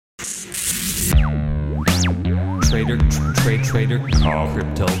Trader Cobb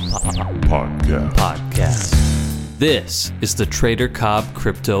Crypto Podcast. This is the Trader Cobb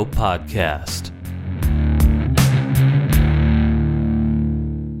Crypto Podcast.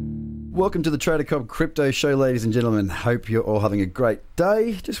 Welcome to the Trader Cobb Crypto Show, ladies and gentlemen. Hope you're all having a great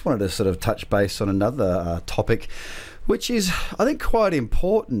day. Just wanted to sort of touch base on another topic, which is, I think, quite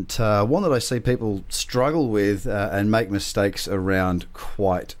important. One that I see people struggle with and make mistakes around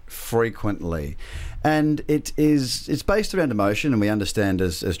quite frequently. And it's based around emotion, and we understand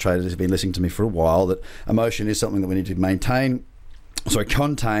as traders who've been listening to me for a while that emotion is something that we need to contain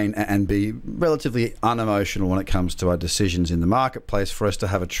and be relatively unemotional when it comes to our decisions in the marketplace for us to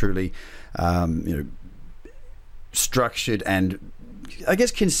have a truly structured and, I guess,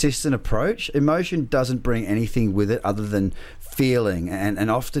 consistent approach. Emotion doesn't bring anything with it other than feeling,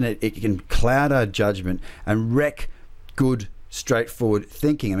 and often it can cloud our judgment and wreck good, straightforward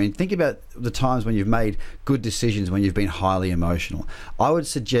thinking. I mean, think about the times when you've made good decisions when you've been highly emotional. I would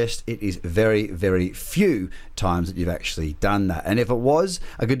suggest it is very, very few times that you've actually done that. And if it was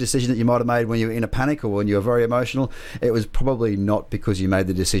a good decision that you might have made when you were in a panic or when you were very emotional, it was probably not because you made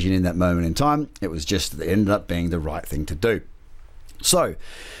the decision in that moment in time. It was just that it ended up being the right thing to do. So,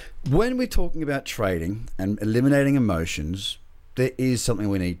 when we're talking about trading and eliminating emotions, there is something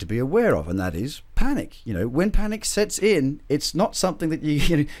we need to be aware of, and that is panic. You know, when panic sets in, it's not something that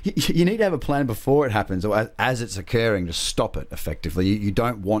you need to have a plan before it happens or as it's occurring to stop it effectively. You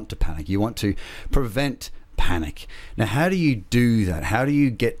don't want to panic. You want to prevent panic. Now, how do you do that? How do you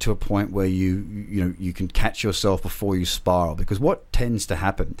get to a point where you can catch yourself before you spiral? Because what tends to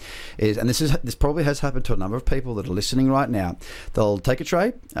happen is, and this probably has happened to a number of people that are listening right now, they'll take a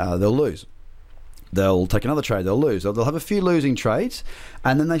trade, they'll lose. They'll take another trade, they'll lose. They'll have a few losing trades,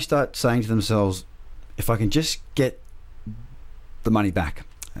 and then they start saying to themselves, if I can just get the money back.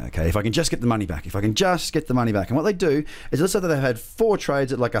 Okay, if I can just get the money back. If I can just get the money back. And what they do is, let's say that they've had 4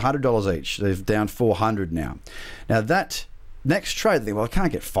 trades at like $100 each. They're down 400 now. Now that next trade, they think, well, I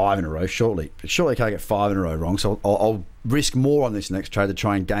can't get 5 in a row, surely I can't get 5 in a row wrong, so I'll risk more on this next trade to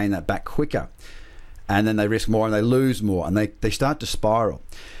try and gain that back quicker. And then they risk more and they lose more, and they start to spiral.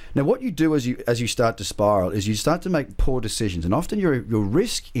 Now, what you do as you start to spiral is you start to make poor decisions, and often your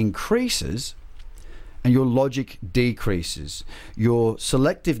risk increases and your logic decreases. Your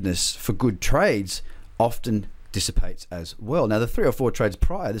selectiveness for good trades often dissipates as well. Now, the 3 or 4 trades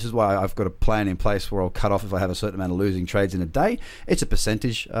prior, this is why I've got a plan in place where I'll cut off if I have a certain amount of losing trades in a day. It's a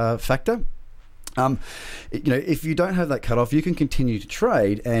percentage factor. If you don't have that cutoff, you can continue to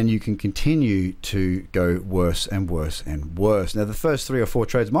trade and you can continue to go worse and worse and worse. Now, the first 3 or 4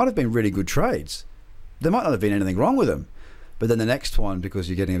 trades might have been really good trades. There might not have been anything wrong with them. But then the next one, because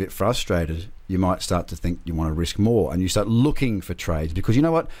you're getting a bit frustrated, you might start to think you want to risk more, and you start looking for trades, because you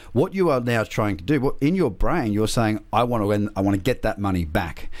know what you are now trying to do, in your brain you're saying, I want to get that money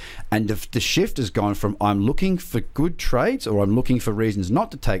back. And the shift has gone from I'm looking for good trades, or I'm looking for reasons not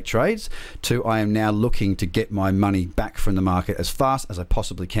to take trades, to I am now looking to get my money back from the market as fast as I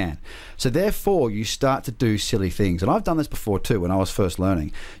possibly can. So therefore you start to do silly things, and I've done this before too when I was first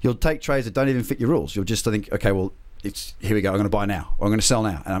learning. You'll take trades that don't even fit your rules. You'll just think, okay, well, here we go, I'm going to buy now, or I'm going to sell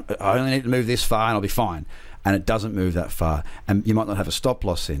now, and I only need to move this far and I'll be fine. And it doesn't move that far, and you might not have a stop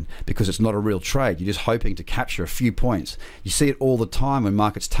loss in because it's not a real trade. You're just hoping to capture a few points. You see it all the time when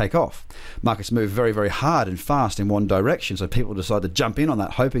markets take off. Markets move very, very hard and fast in one direction, so people decide to jump in on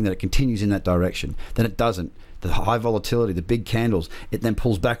that, hoping that it continues in that direction. Then it doesn't. The high volatility, the big candles, it then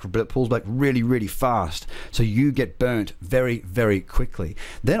pulls back, but it pulls back really, really fast. So you get burnt very, very quickly.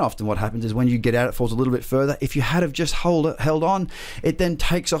 Then often what happens is when you get out, it falls a little bit further. If you had have just held on, it then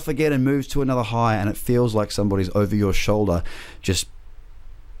takes off again and moves to another high, and it feels like somebody's over your shoulder just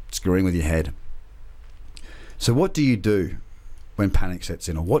screwing with your head. So what do you do when panic sets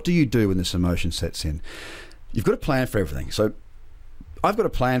in, or what do you do when this emotion sets in? You've got a plan for everything. So I've got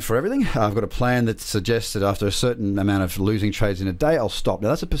a plan for everything. I've got a plan that suggests that after a certain amount of losing trades in a day, I'll stop. Now,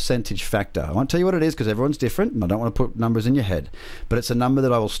 that's a percentage factor. I won't tell you what it is because everyone's different, and I don't want to put numbers in your head. But it's a number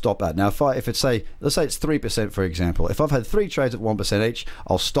that I will stop at. Now, if it's let's say it's 3%, for example. If I've had 3 trades at 1% each,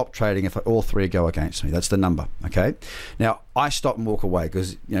 I'll stop trading if all 3 go against me. That's the number, okay? Now, I stop and walk away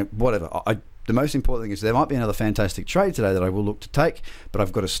because, whatever. The most important thing is there might be another fantastic trade today that I will look to take, but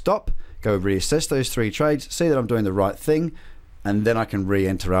I've got to stop, go reassess those 3 trades, see that I'm doing the right thing, and then I can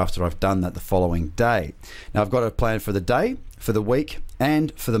re-enter after I've done that the following day. Now, I've got a plan for the day, for the week,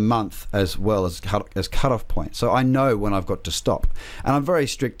 and for the month as well as cut-off points. So I know when I've got to stop. And I'm very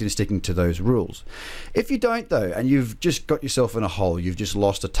strict in sticking to those rules. If you don't, though, and you've just got yourself in a hole, you've just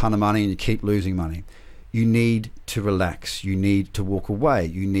lost a ton of money and you keep losing money, you need to relax. You need to walk away.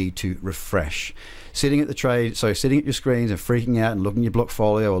 You need to refresh. Sitting at your screens and freaking out and looking at your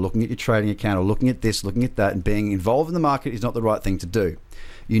blockfolio or looking at your trading account or looking at this, looking at that, and being involved in the market is not the right thing to do.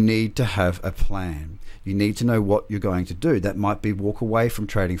 You need to have a plan. You need to know what you're going to do. That might be walk away from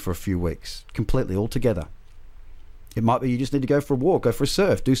trading for a few weeks, completely, altogether. It might be you just need to go for a walk, go for a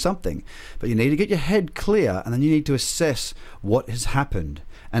surf, do something. But you need to get your head clear, and then you need to assess what has happened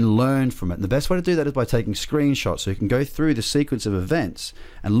and learn from it. And the best way to do that is by taking screenshots, so you can go through the sequence of events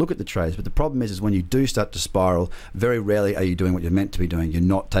and look at the trades. But the problem is when you do start to spiral, very rarely are you doing what you're meant to be doing. You're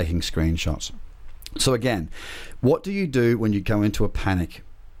not taking screenshots. So again, what do you do when you go into a panic?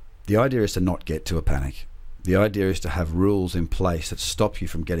 The idea is to not get to a panic. The idea is to have rules in place that stop you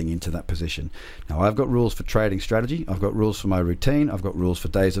from getting into that position. Now, I've got rules for trading strategy. I've got rules for my routine. I've got rules for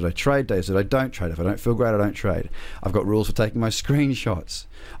days that I trade, days that I don't trade. If I don't feel great, I don't trade. I've got rules for taking my screenshots.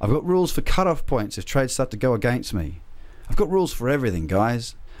 I've got rules for cutoff points if trades start to go against me. I've got rules for everything,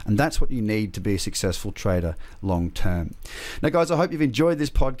 guys. And that's what you need to be a successful trader long term. Now, guys, I hope you've enjoyed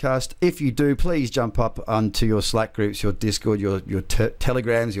this podcast. If you do, please jump up onto your Slack groups, your Discord, your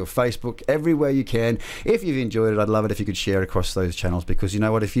Telegrams, your Facebook, everywhere you can. If you've enjoyed it, I'd love it if you could share across those channels, because you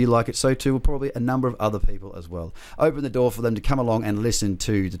know what? If you like it, so too will probably a number of other people as well. Open the door for them to come along and listen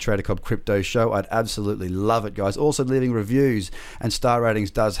to the Trader Cobb Crypto Show. I'd absolutely love it, guys. Also, leaving reviews and star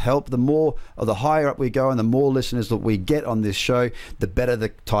ratings does help. The more or the higher up we go and the more listeners that we get on this show, the better the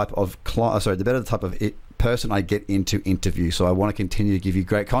type of person I get into interview. So I want to continue to give you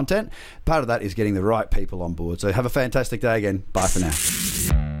great content. Part of that is getting the right people on board. So have a fantastic day again. Bye for now.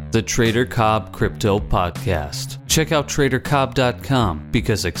 The Trader Cobb Crypto Podcast. Check out TraderCobb.com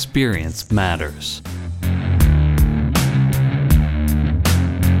because experience matters.